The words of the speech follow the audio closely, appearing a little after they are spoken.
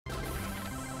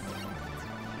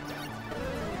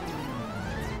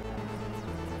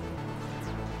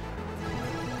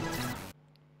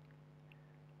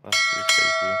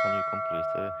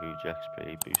completed. Huge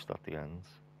XP boost at the ends.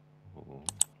 Ooh,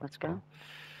 Let's go.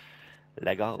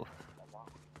 Lego.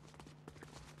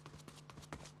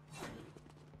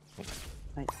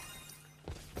 Right.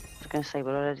 I was going to say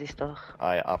we're already stuck.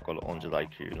 I've got 100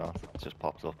 IQ now. It just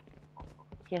pops up.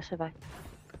 Yes, have I?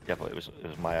 Yeah, but it was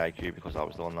my IQ because I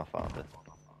was the one that found it.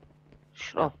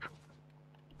 Shut Yeah. up.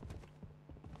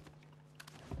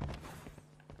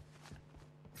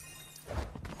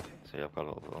 See, I've got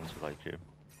all the 100 IQ.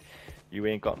 You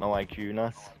ain't got no IQ,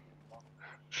 Nat.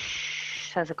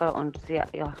 Shh, says I got it under the...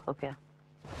 Yeah, up here.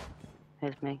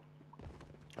 Here's me.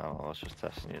 Oh, I was just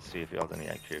testing you to see if you had any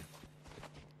IQ.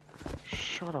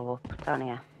 Shut up, down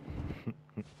here.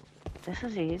 This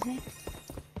is easy.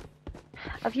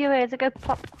 Have you heard it go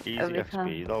pop Easy every XP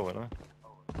time? though, isn't it?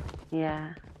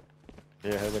 Yeah.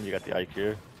 Yeah, when you get the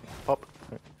IQ. Pop.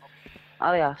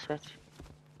 Oh yeah, switch.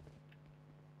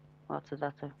 What did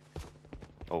that do?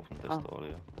 Open this door,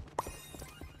 yeah.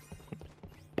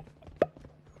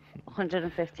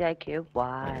 150 IQ.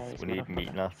 Why? Nice. We need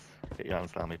meat, Nat. Get your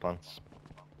hands down my pants.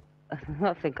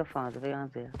 I think I found it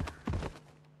around here.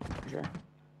 Is it?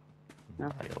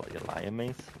 No. You're lying,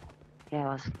 mate. Yeah,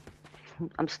 I was.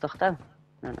 I'm stuck down.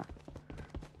 No.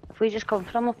 If we just come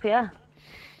from up here,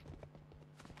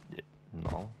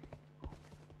 No.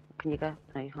 can you go?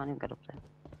 No, you can't even get up there.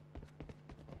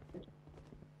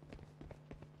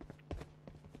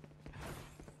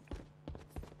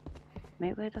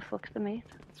 Mate, where the fuck's the meat?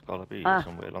 It's gotta be Ah.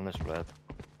 somewhere on this red.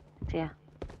 It's here.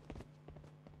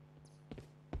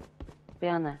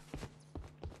 Behind there.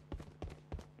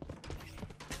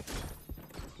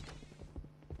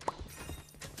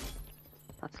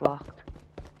 That's locked.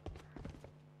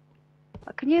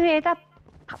 Can you hear that?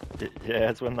 Yeah,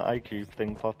 it's when the IQ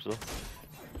thing pops up.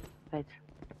 Right.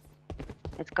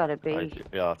 It's gotta be IQ,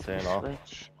 yeah, the turn off.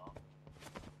 switch.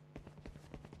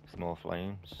 There's more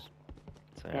flames.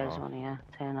 Turn There's off. one here.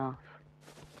 Turn off.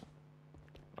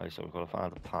 Right, so we've got to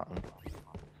find a pattern.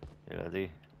 You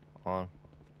ready? On.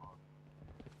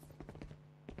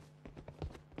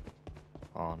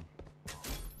 On.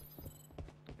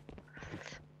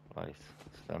 Right,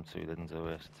 so them two didn't do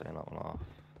it. Turn that one off.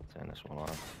 Turn this one on.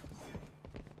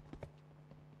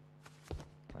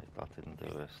 Right, that didn't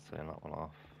do it. Turn that one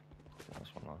off. Turn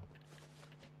this one on.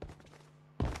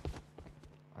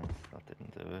 Right, that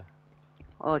didn't do it.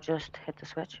 Or just hit the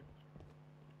switch.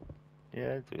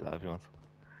 Yeah, do that if you want.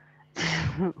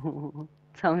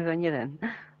 Tell me when you're in.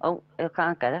 Oh, you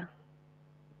can't get it.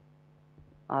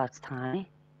 Oh, it's tiny.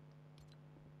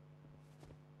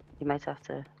 You might have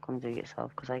to come do it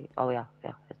yourself, because oh yeah,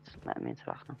 it's letting me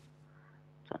interact now.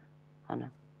 So, oh no.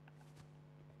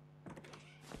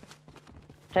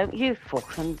 Don't you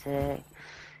fucking say,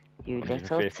 you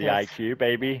little 150 tit. IQ,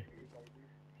 baby.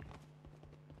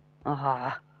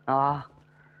 Yeah,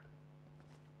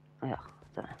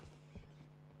 don't know.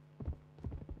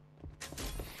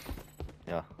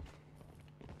 Yeah.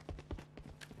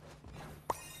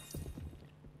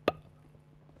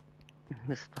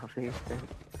 The stuff you do.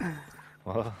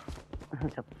 What?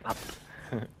 The pop.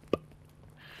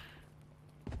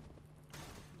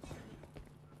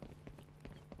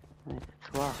 Right,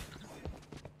 it's locked.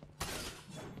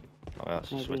 Oh yeah,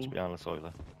 so switch Maybe. behind the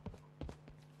toilet.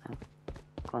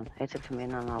 Go on, hit it for me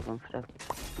and then I'll run through.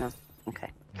 No?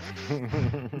 Okay.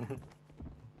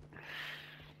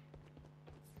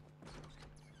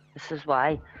 This is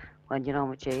why, when you're on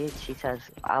with Jade, she says,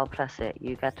 I'll press it,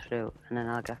 you get through, and then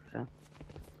I'll get through.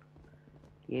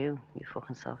 You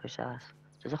fucking selfish ass.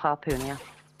 There's a harpoon here.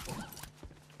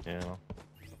 Yeah.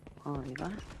 Oh, you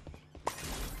got it?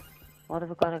 What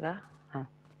have I got to get? Oh.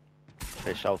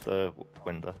 Fish out the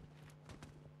window.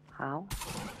 How?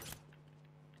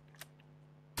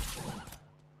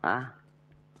 Ah.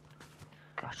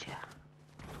 Gotcha.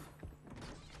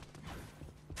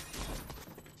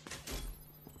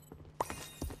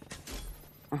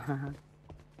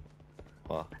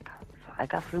 What? I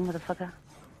got through, motherfucker.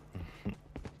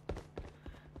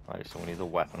 Right, so we need a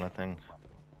weapon, I think.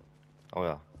 Oh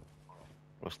yeah.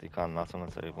 Rusty can, that's on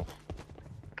the table.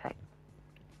 Okay.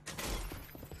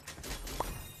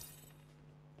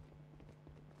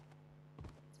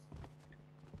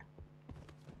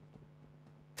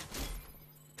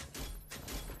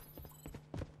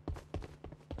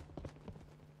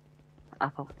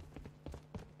 Apple.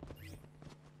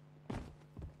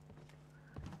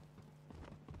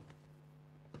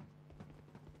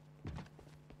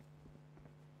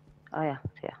 Oh yeah,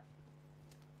 it's here.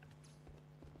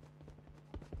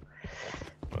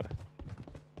 Right. Have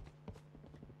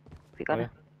you got Where?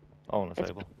 it? Oh, on the It's-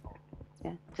 table.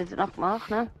 Yeah. Did it not mark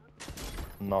now?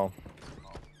 No.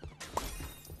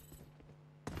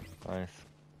 Nice.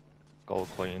 gold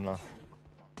coin that.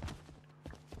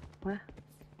 Where?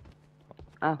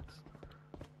 Oh.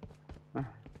 Oh.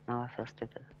 No, I feel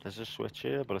stupid. There's a switch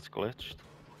here, but it's glitched.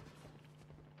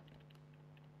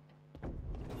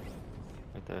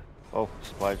 Right there. Oh,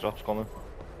 supply drop's coming.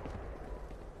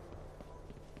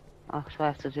 Oh, so I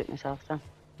have to do it myself then.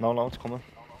 No, no, it's coming.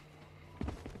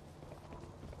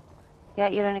 Yeah,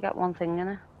 you only got one thing in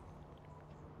it.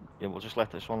 Yeah, we'll just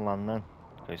let this one land then,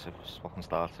 in case it fucking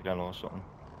starts again or something.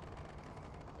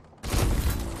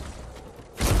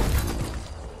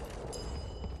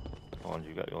 Go on,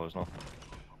 you get yours now.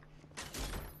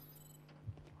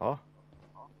 Huh?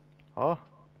 Huh?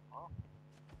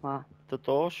 What? The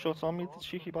door's shut on me, the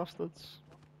cheeky bastards.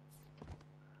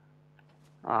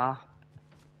 Oh.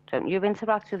 Don't you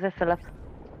interact with it, Philip?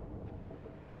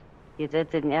 You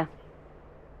did, didn't you?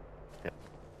 Yep.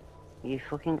 You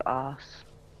fucking arse.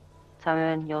 Tell me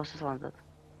when yours has landed.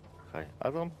 Okay, I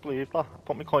don't believe that. I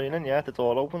put my coin in, yeah, the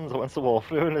door opens, I went to walk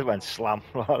through and it went slam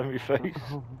right in my face.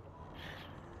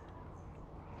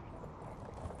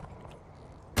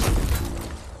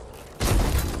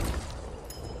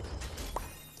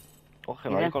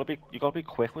 Fucking hell, you gotta be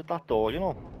quick with that door, you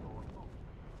know.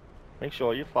 Make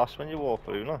sure you're fast when you walk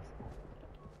through that.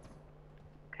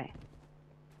 Okay.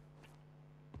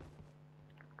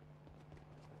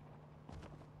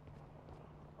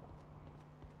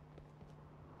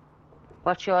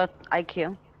 What's your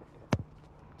IQ?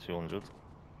 200.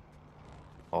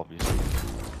 Obviously.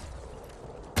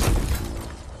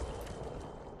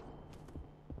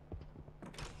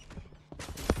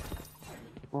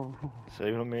 Oh.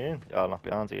 See what I mean? Yeah, not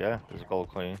behind you, yeah. There's a gold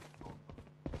coin.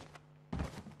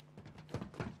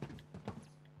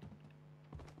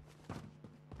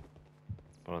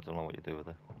 But I don't know what you do with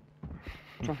it.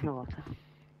 Jump in the water.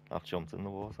 I've jumped in the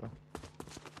water.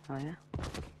 Oh yeah?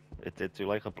 It did do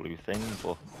like a blue thing,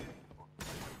 but...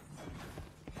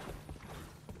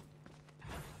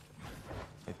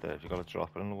 Right there, have you got to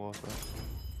drop it in the water?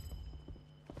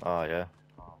 Ah, yeah.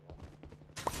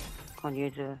 Can't you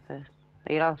do it first?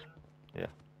 Are you out? Yeah.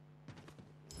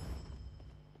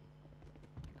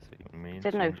 See what I mean?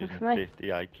 Didn't open for me. 250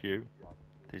 IQ.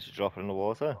 Did you drop it in the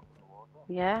water?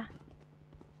 Yeah.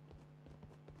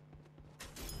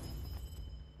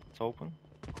 It's open.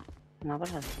 No, but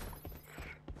it is.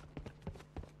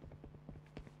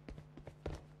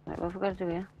 Right, what have we got to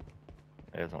do here?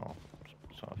 I don't know.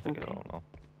 Just trying to figure it out now.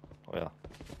 Oh yeah.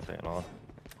 Turn it on.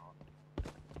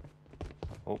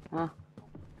 Oh. Oh.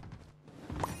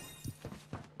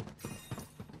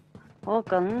 Oh,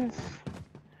 guns.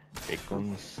 Big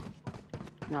guns.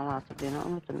 Not allowed to do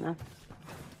nothing with them now.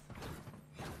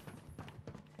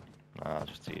 Nah,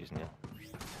 just teasing you.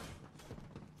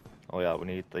 Oh yeah, we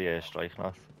need the airstrike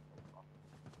net.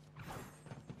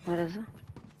 Where is it?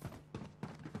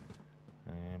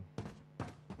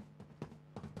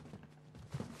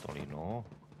 Don't even know.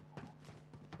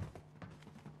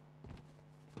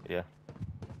 Yeah.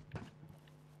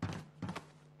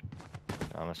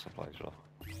 I'm a supply drop.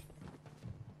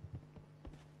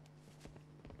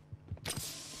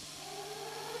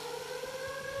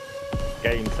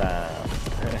 Game time!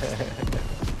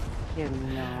 You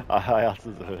know. I had to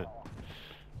do it.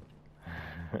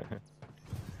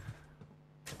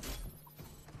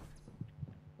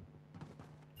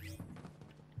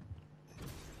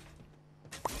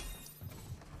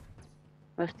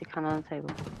 Where's the can on the table?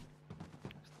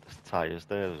 There's tyres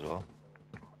there as well.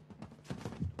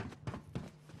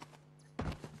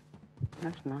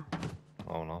 That's not.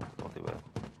 Oh no, thought they were.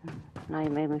 Now you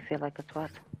made me feel like a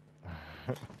twat.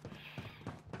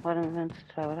 Why don't we meant to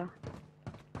throw it out?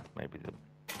 Maybe the...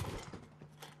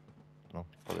 No,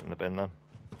 put it in the bin then.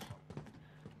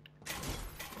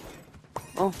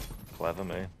 Oh. Clever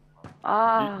me.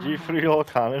 Ah. You threw your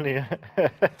can in here.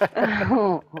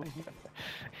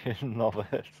 You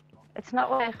knobhead. It's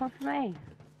not working for me.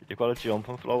 You've got to jump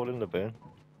and throw it in the bin.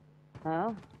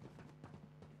 Oh.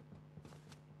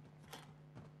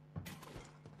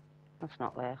 That's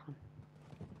not working.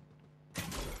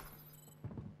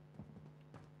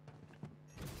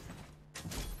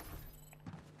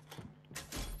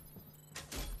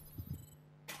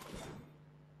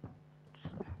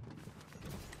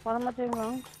 What am I doing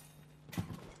wrong?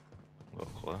 Got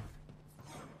a clue.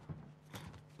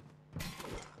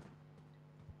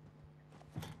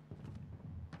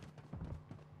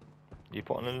 You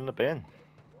putting it in the bin?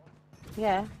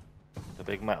 Yeah. The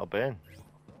big metal bin?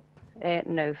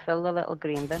 No, fill the little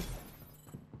green bin.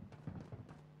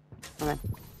 Come on.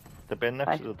 The bin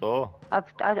next to the door?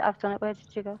 I've done it. Where did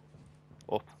you go?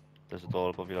 Up. There's a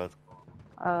door above your head.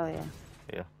 Oh, yeah.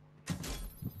 Here.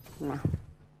 No.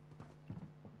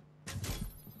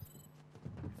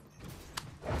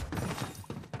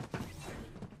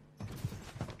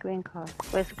 green card.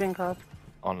 Where's the green card?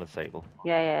 On the table.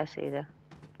 Yeah, I see it there.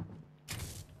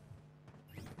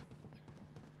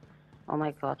 Oh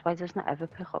my god, why doesn't it ever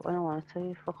pick up when I want it to,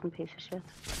 you fucking piece of shit?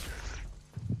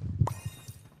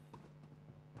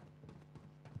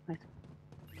 Right.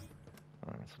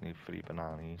 It's need 3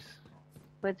 bananas.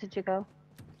 Where did you go?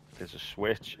 There's a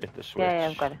switch. Hit the switch. Yeah,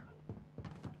 I've got it.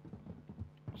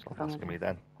 Stop asking me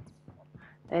then.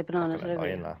 Bananas Are over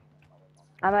you in here. there?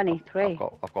 How many? 3?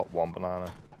 I've got 1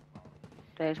 banana.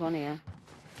 There's one here.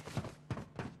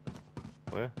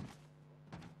 Where?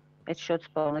 It should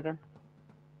spawn again.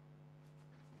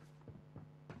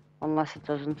 Unless it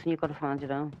doesn't, and you've got to find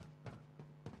your own.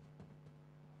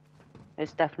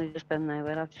 It's definitely just been there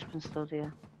where I've just been stood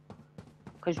here.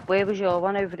 Because where was your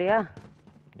one over here?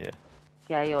 Yeah.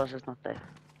 Yeah, yours is not there.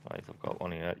 Right, I've got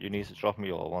one here. You need to drop me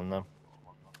your one then.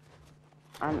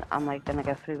 And am I gonna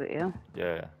get through with you?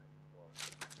 Yeah.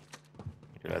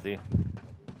 You ready?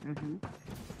 Mm-hmm.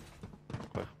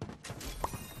 Quick.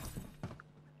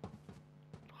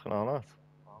 Looking on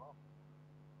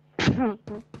that.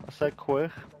 I said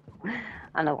quick.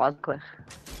 And I was quick.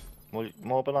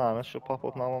 More bananas should pop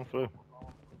up now on through.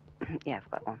 Yeah,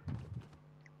 I've got one.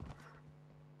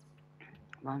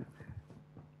 One.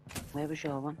 Where was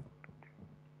your one?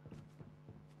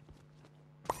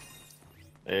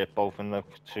 Both in the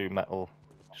 2 metal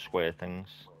square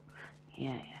things.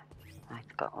 Yeah.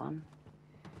 I've got one.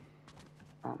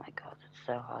 Oh my god, it's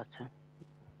so hard to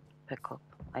pick up.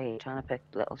 I hate trying to pick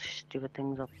little stupid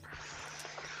things up.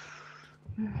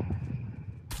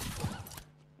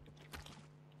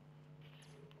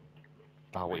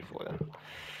 I'll wait for you.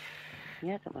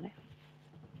 Yeah, don't worry.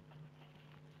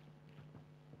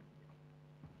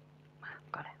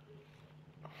 Got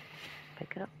it.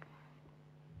 Pick it up.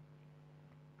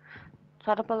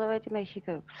 Terrible the way to make you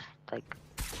go, like,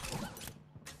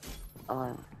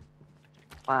 oh,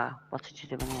 wow, what did you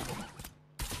do in here?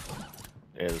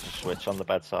 Yeah, there's a switch on the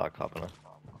bedside cabinet.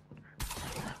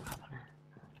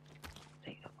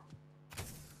 There you go.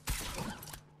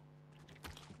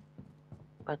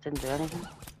 But it didn't do anything.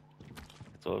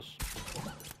 It does.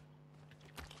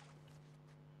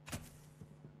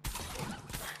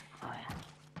 Oh yeah.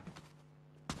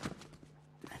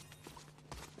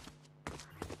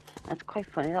 That's quite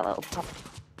funny, that little pop.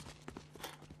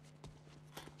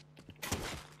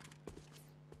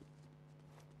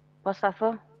 What's that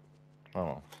for?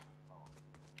 Oh.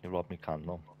 You robbed me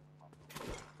candle.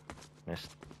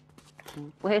 Missed.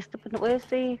 Where's the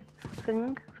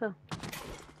thing for?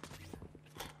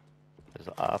 There's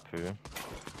a harpoon.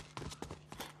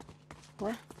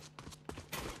 Where?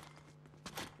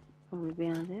 Probably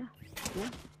behind there. Yeah.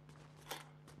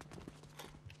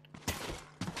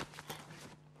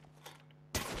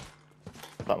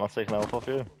 Is that not taking health off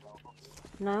you?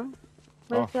 No?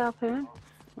 Where's the harpoon?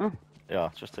 Oh, Yeah,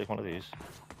 just take one of these.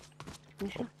 you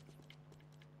sure?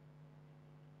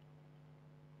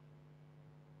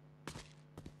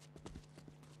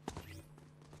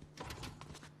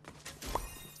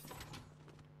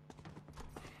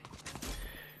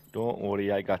 Don't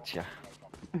worry, I got you.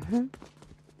 Mm-hmm.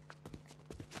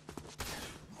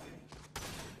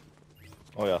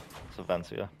 Oh yeah, it's a vent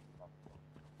here.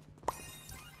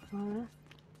 Oh,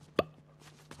 yeah.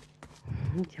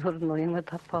 You're annoying with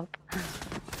that pop.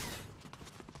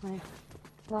 Right.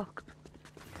 Locked.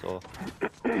 So.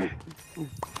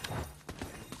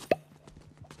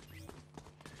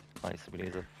 Nice, we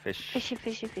need a fish. Fishy.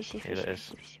 Here it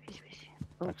is. Fishy.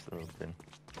 Oh. Next to the bin.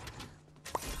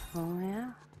 Oh,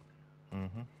 yeah.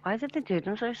 Mm-hmm. Why did they do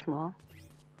them so small?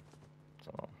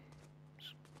 So,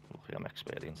 luckily I'm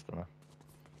experienced in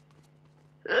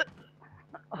it.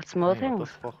 Oh, small Hey, things. what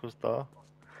the fuck was that?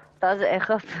 Dat is echt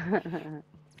wat.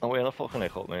 Oh, where the fucking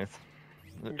echo, mate?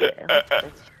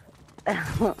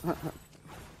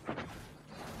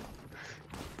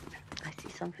 I see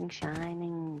something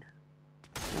shining.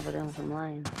 Over there some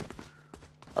line.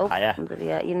 Oh, Hiya.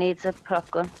 yeah, you need a prop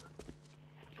gun.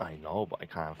 I know, but I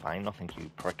can't find nothing, you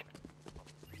prick.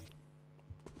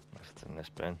 Unless it's in this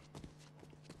bin.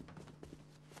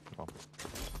 No.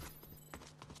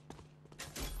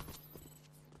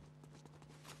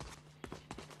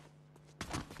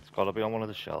 It's gotta be on one of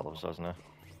the shelves, hasn't it?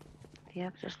 Yeah,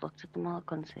 I've just looked at them all, I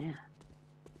couldn't see it.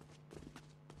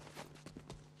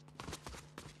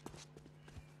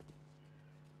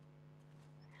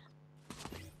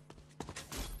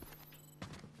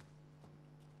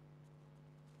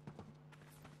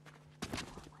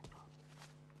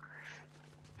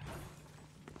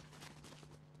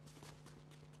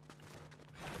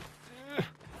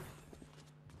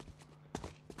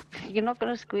 You're not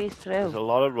gonna squeeze There's through. a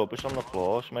lot of rubbish on the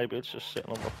floor, so maybe it's just sitting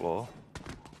on the floor.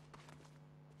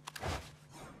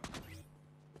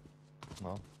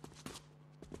 No.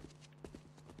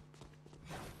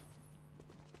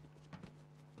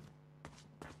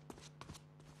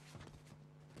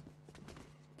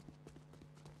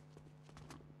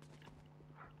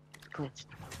 Glitched.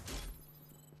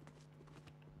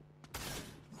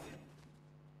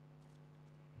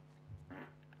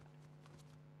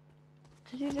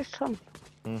 Did you just come?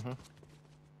 Mhm.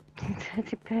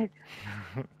 Dirty pig.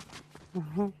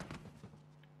 Mhm.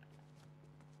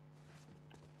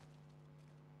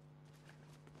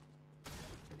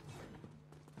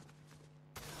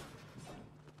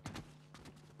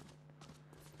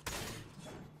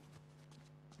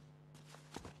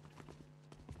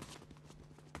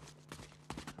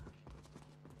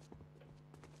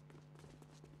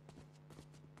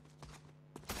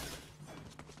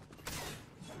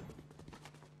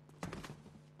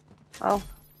 Oh,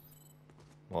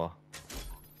 What?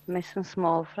 missing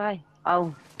small fry.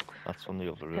 Oh, That's from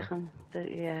the other room. picking the,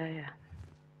 yeah.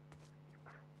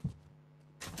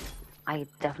 I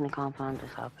definitely can't find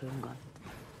this harpoon gun.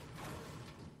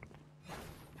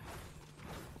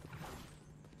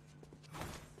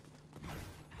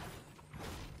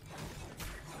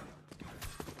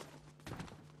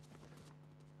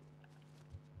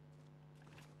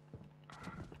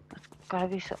 Gotta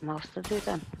be something else to do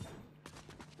then.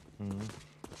 Mhm.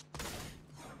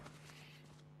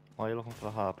 Why are you looking for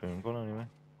the harpoon gun anyway?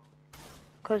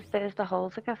 Because there's the hole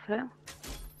to get through.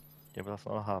 Yeah, but that's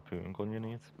not a harpoon gun you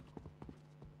need.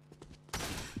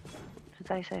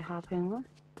 Did I say harpoon gun?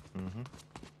 Mhm.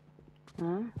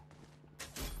 No.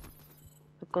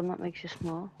 The gun that makes you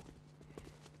small.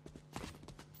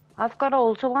 I've got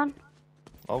older one.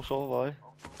 Oh, so have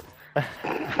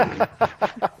I.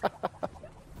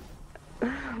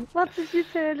 What did you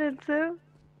turn into?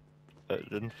 It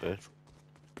didn't fit.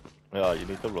 Yeah, you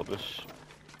need the rubbish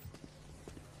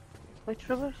Which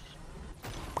rubbish?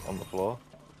 on the floor.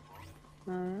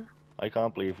 Oh, I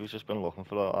can't believe we've just been looking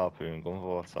for a harpoon gun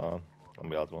for what time. And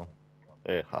we had one.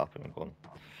 Harpoon gun.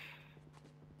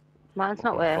 mine's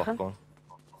not Or cock working. gun.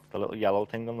 The little yellow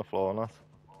thing on the floor and that.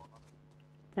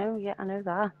 No, yeah, I know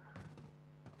that.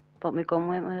 But my gun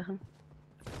weren't working.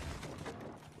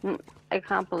 I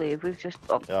can't believe we've just...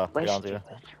 Oh, Yeah, we're behind you.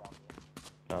 stupid.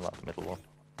 Yeah, that middle one.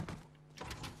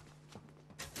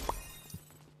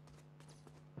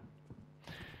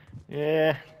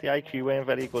 Yeah, the IQ weren't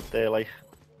very good there, like.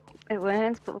 It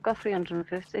weren't, but we've got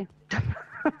 350.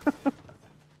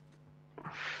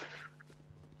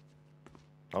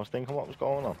 I was thinking what was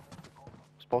going on. I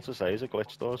was supposed to say, is it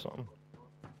glitched or something?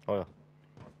 Oh yeah.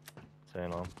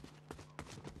 Turn on.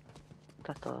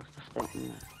 That door's just open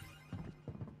there.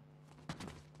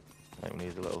 Like, we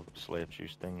need a little slave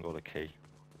juice thing or a key.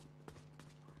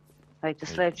 Right, the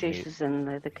We slave need- juice is in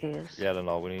there, the keys. Yeah,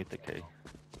 no, we need the key.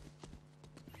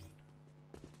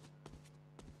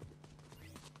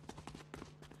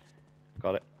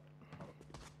 Got it.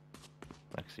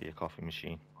 Next to your coffee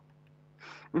machine.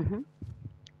 Mm-hmm.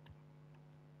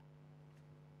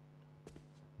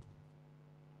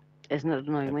 Isn't it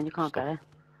annoying Yep, when you can't stuff. get it?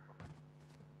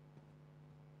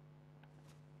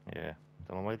 Yeah.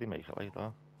 Don't know why they make it like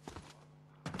that.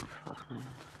 Fuck no.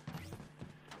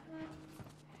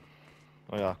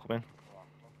 Oh yeah, come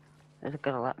in. Is it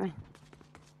gonna let me?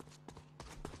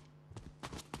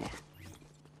 Yeah.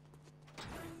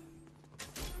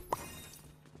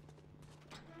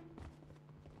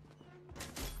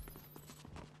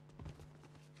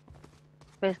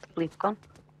 Where's the bleep gone?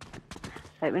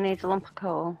 Right, we need a lump of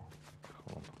coal.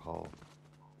 Call.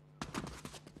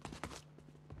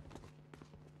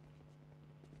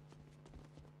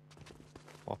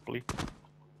 What bleep?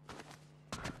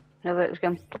 No, but it was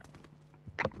going...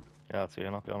 Yeah, it's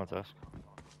here, not be on the desk.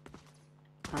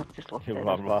 I'll just look You at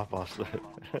ran it. right past it.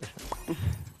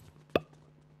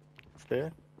 It's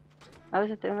there. How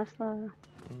is it doing this though?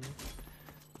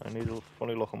 I need a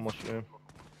funny looking mushroom.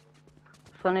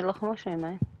 Funny looking mushroom,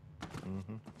 eh?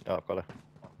 Yeah, I've got it.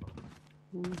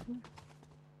 Mm-hmm.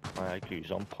 My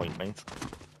IQ's on point, mate.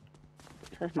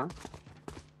 Says man.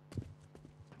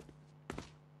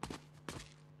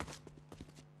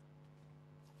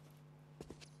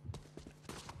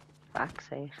 Fuck's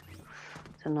sake.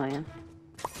 It's annoying.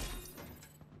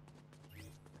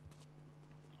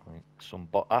 Right, some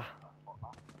butter.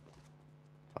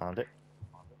 Found it.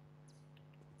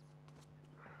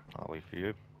 I'll wait for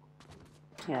you.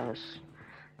 Yeah, I was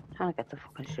trying to get the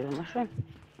fucking sugar mushroom.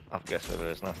 I've guessed where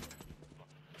it is now.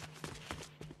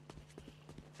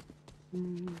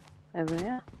 Over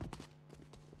here.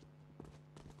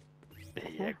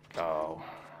 There you go.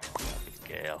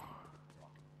 Happy girl.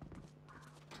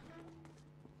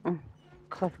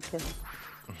 Clever kill.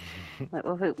 Right,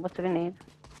 what do we need?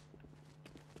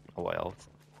 a way out.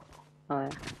 Oh,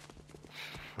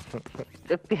 yeah.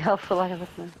 It'd be helpful, I have it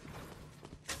now.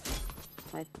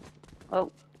 Right.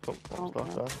 Oh, What was Oh, that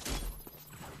yeah. then?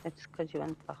 it's because you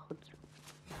went backwards.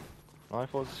 I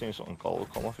thought I'd seen something gold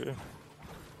come off you.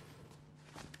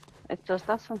 It does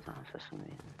that sometimes for some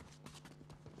reason.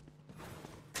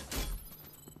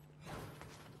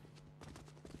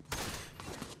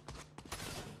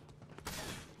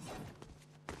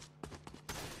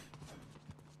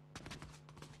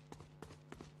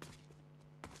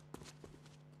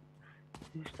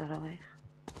 Who's that away?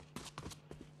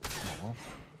 Oh.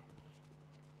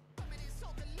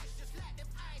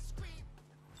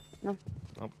 No.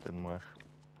 Nope, didn't work.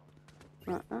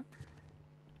 Uh-uh.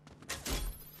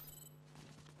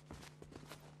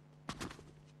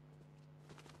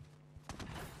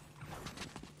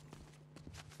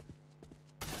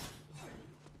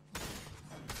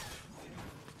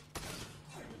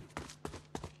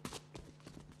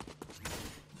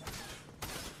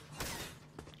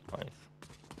 Nice.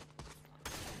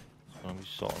 It's gonna be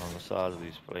something on the side of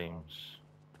these flames.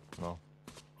 No.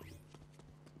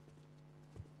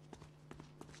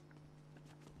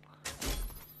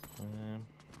 Um,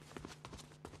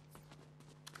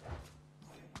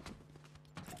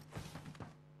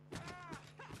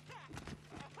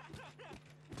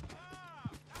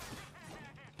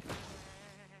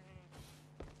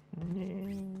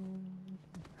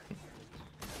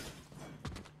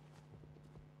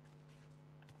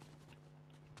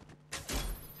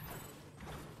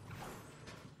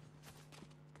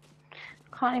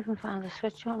 Can't even find the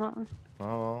switch or nothing.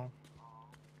 no.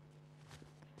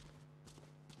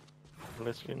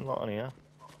 Literally not on here.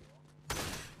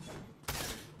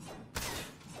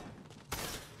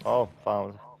 Oh,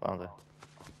 found it.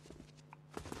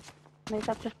 Maybe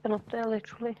I've just been up there,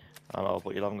 literally. I know,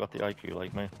 but you haven't got the IQ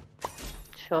like me.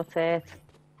 Short it.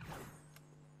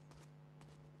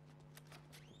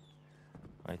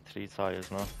 Right, 3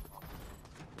 tyres now.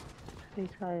 3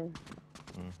 tires.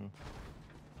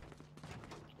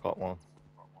 Got one.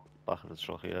 Back of the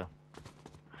truck here.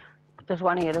 There's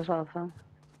one here as well, Phil.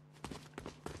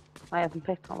 I haven't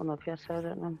picked that one up yet, so I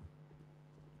don't know.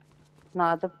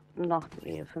 No, they're not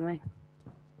here for me.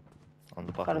 On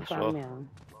the back Gotta of the find truck. my own.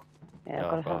 Yeah,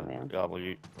 I've gotta find my own. Yeah, well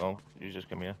you just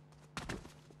give me a.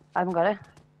 I haven't got it.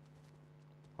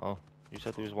 Oh, you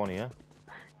said there was one here.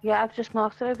 Yeah, I've just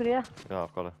marked it over here. Yeah,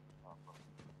 I've got it.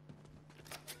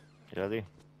 You ready?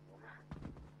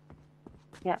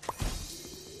 Yeah.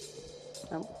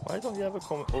 Why don't you ever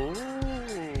come? Oh.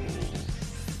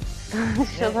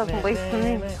 Shut up and wait for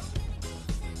me.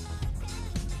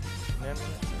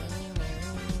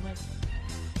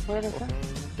 Where is it?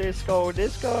 Disco.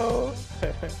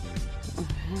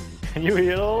 Can you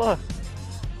hear all that?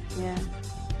 Yeah.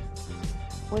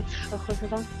 Which truck was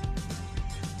it on?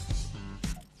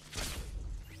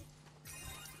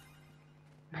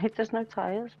 Mate, there's no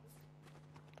tyres.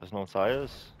 There's no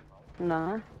tyres.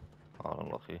 No, Oh,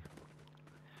 unlucky.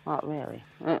 not really.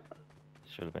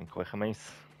 Should have been quicker, mate.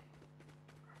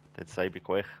 Did say be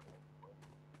quick.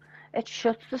 It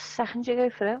shuts the second you go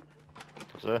through.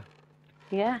 Does it?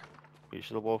 Yeah, But you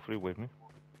should have walked through with me.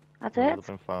 I It would did. have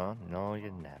been fine. No,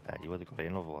 you never. You would have got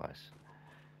in otherwise.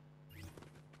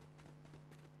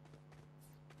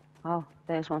 Oh,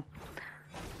 there's one.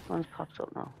 One's popped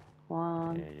up now.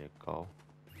 One. There you go.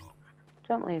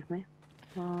 Don't leave me.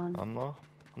 One, I'm not.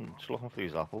 I'm just looking for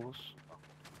these apples.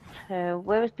 2.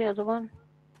 Where was the other one?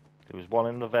 There was one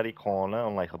in the very corner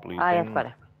on like a blue I thing. have got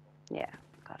it. Yeah,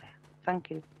 got it. Thank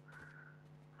you.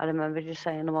 I remember you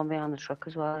saying the one behind the truck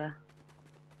as well, yeah.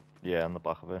 Yeah, on the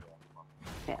back of it.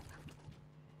 Yeah.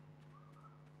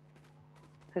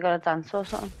 We got a dance or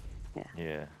something?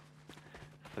 Yeah.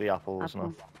 3 apples now.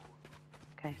 Apple.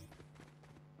 Okay.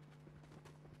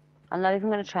 I'm not even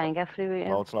going to try and get through with you.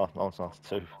 No, it's not. No, it's not.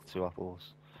 2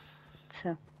 apples.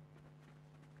 2.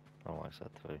 Oh, I said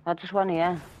 3. Oh, just one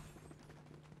here.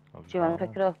 Oh, Do you want to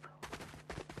pick it up?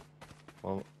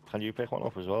 Well, can you pick one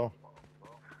up as well?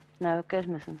 No, it goes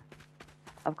missing.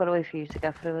 I've got to wait for you to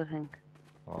get through, I think.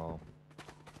 Oh.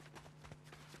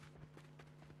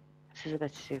 This is a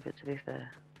bit stupid, to be fair.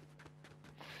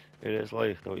 It is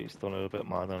like, though, he's done it a bit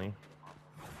mad, hasn't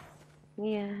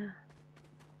he? Yeah.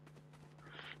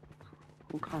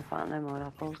 I can't find no more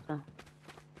apples, though.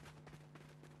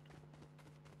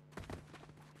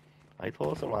 I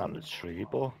thought around the tree,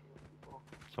 but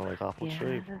so like apple Yeah,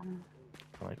 tree. I don't know.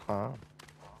 And I can't.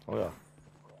 Oh yeah.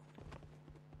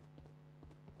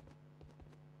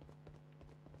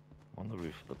 On the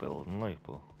roof of the building, like,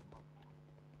 but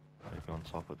maybe on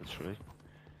top of the tree.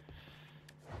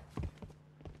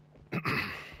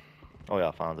 Oh yeah,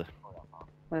 I found it.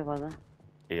 Where was it?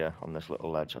 here on this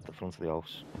little ledge at the front of the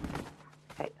house.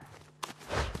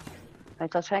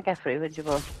 Right, I'll try and get through with you,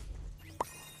 but...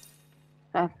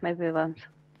 Oh, maybe we won't.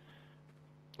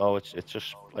 Oh, it's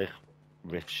just like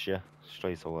riffs you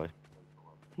straight away.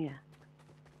 Yeah.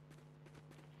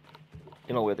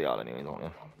 You know where they are anyway, don't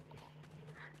you?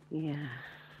 Yeah.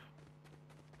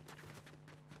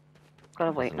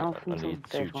 Gotta wait now I until need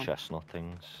there's 2 one. chestnut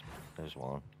things. There's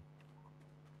one.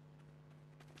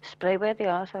 Spray where they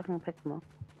are so I can pick them up.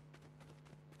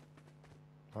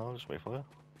 I'll just wait for you.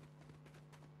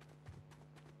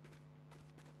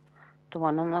 The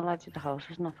one on the ledge of the house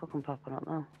is not fucking popping up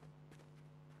now.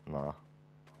 Nah,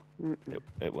 Mm-mm.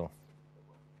 it will.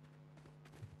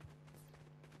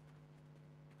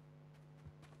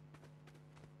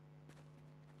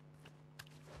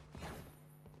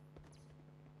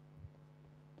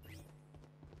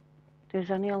 There's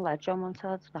only a ledge on one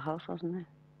side of the house, wasn't there?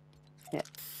 Yeah.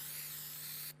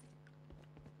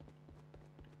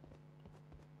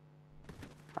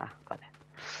 Ah, got it.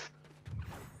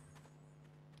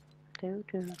 Do.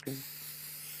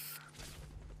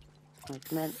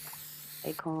 Like mint,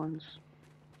 acorns.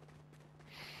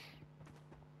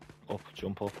 Up,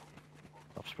 jump up.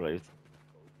 I've sprayed.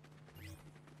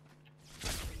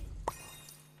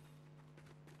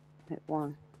 Hit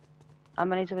one. How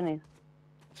many do we need?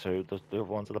 2, the other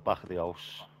one to the back of the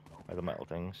house. Where the metal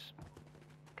things.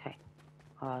 Okay.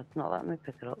 Oh, it's not letting me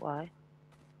pick it up. Why?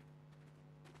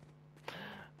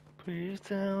 Please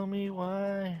tell me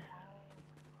why.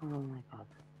 Oh my god.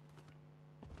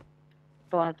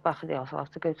 The one at the back of the house, I'll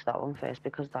have to go to that one first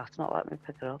because that's not letting me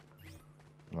pick it up.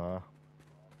 Nah.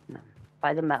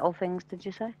 By the metal things, did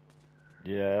you say?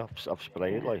 Yeah, I've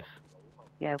sprayed Yeah. like.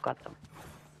 Yeah, I've got them.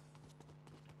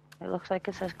 It looks like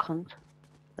it says cunt.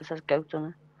 It says goat on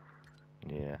it.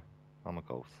 Yeah, I'm a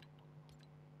goat.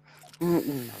 No,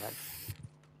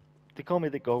 They call me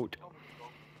the goat.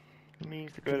 It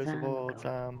means the greatest of I'm a all goat.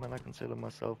 time, and I consider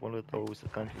myself one of those. So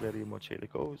thank you very much. Here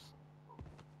it goes.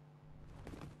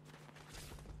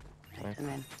 Right. I'm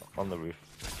in. On the roof.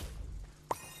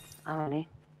 How many?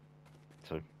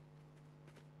 2.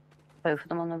 Both of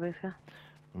them on the roof, yeah?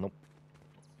 Nope.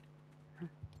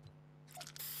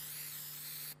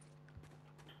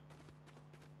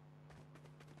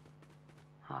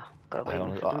 Oh, gotta wait for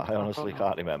them to I honestly pop up.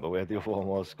 can't remember where the other one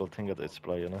was. Good thing I did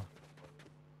spray, you know.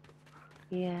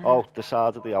 Yeah. Oh, the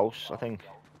side of the house, I think.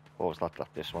 Or was that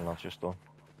this one I've just done?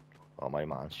 Oh, my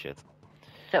man's shit.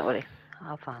 Don't worry.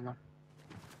 I'll find them.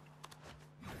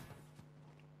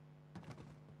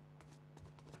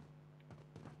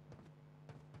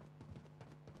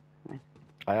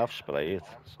 I have sprayed,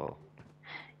 so.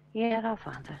 Yeah, I'll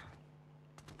find it.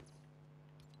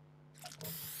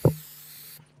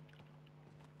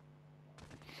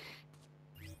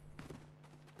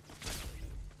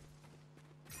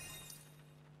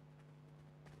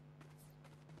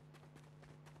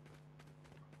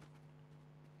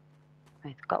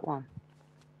 Right, got one.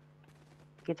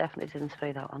 You definitely didn't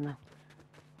spray that one, though.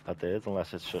 I did,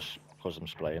 unless it's just because I'm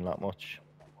spraying that much.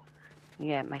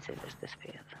 Yeah, it might have just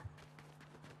disappeared.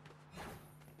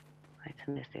 Right,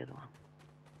 and there's the other one.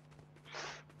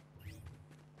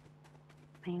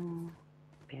 Bing,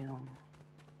 boom.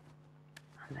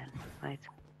 And then, right.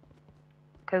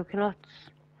 Coconuts.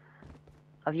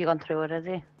 Have you gone through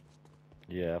already?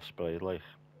 Yeah, I've sprayed like.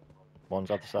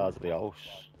 One's at the side of the house,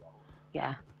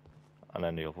 Yeah. and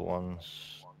then the other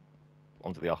one's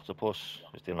under the octopus.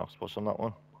 Is there an octopus on that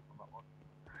one?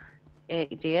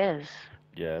 It is.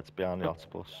 Yeah, it's behind the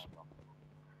octopus.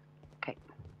 Okay.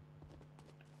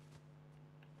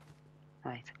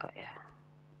 Right, I got you.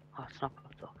 Oh, it's not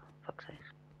popped up. Fuck's sake.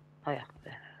 Oh, yeah.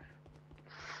 There it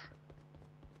is.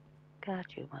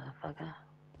 Got you, motherfucker.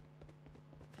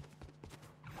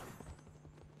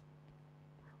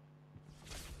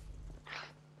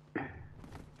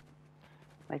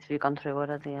 Right, have you gone through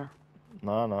already? Yeah.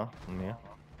 No, I'm here.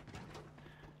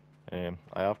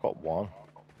 I have got one.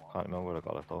 Can't remember where I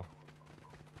got it though.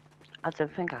 I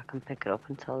don't think I can pick it up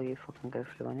until you fucking go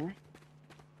through anyway.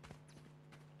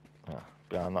 Yeah,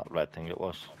 behind that red thing it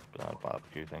was. Behind the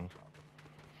barbecue thing.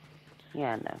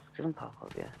 Yeah, no, it didn't pop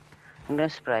up yet. I'm gonna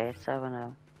spray it so I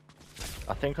know.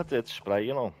 I think I did spray,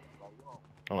 you know.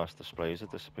 Unless the sprays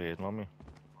had disappeared on me.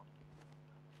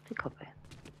 It could be.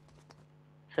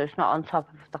 So it's not on top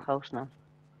of the house now.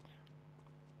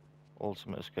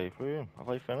 Ultimate escape room. Have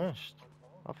I finished?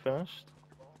 I've finished.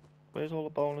 Where's all the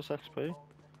bonus XP?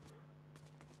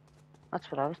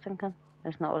 That's what I was thinking.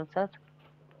 Isn't that what it said?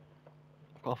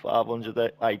 I've got 500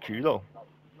 IQ though.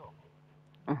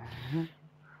 Mm-hmm.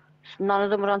 None of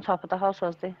them were on top of the house,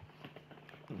 was they?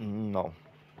 No.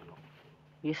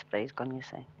 Your spray's gone, you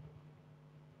say.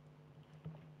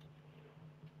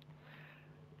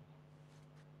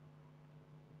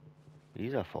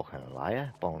 He's a fucking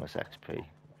liar. Bonus XP.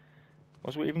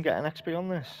 Was we even getting XP on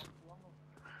this?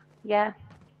 Yeah,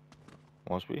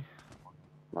 Was we?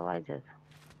 well I did.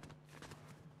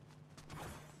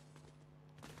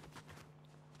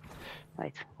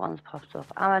 Right, one's popped up.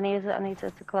 How many is it I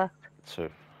needed to collect?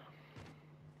 2.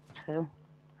 2.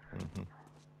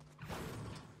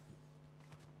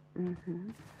 Mm-hmm.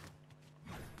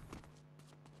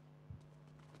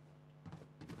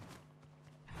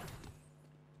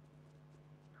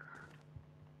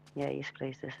 Yeah, your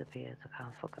spray's disappeared. I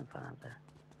can't fucking find it.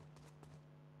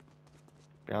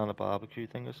 Behind the barbecue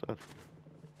thing, I said.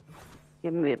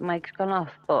 Your mic's gone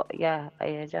off, but yeah, I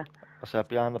heard you. I said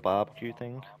behind the barbecue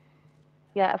thing.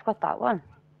 Yeah, I've got that one.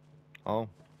 Oh.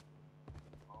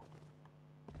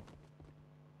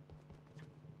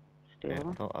 Steal Yeah,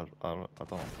 one. I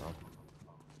don't know.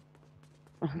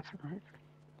 That's right.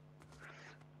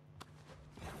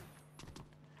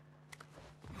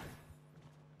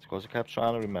 It's because I kept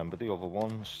trying to remember the other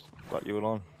ones that you were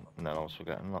on, and then I was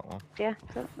forgetting that one. Yeah,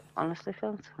 honestly,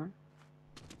 Phil, it's fine.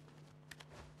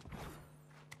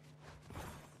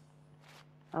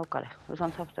 Oh, got it. It was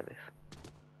on top of the roof.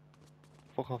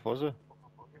 Fuck off, was it?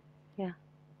 Yeah.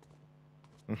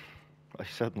 I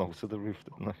said no to the roof,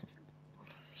 didn't I?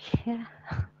 Yeah.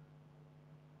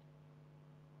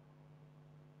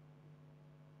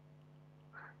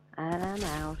 And I'm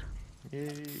out.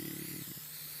 Yay.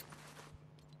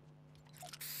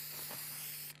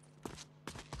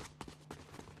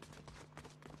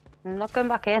 I'm not going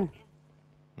back in.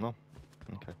 No?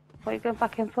 Okay. What are you going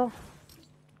back in for?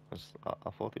 Because I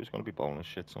thought there was going to be bonus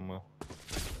shit somewhere.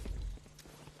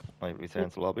 Right, return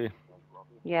to lobby.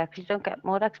 Yeah, because you don't get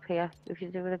more XP if you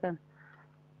do it again.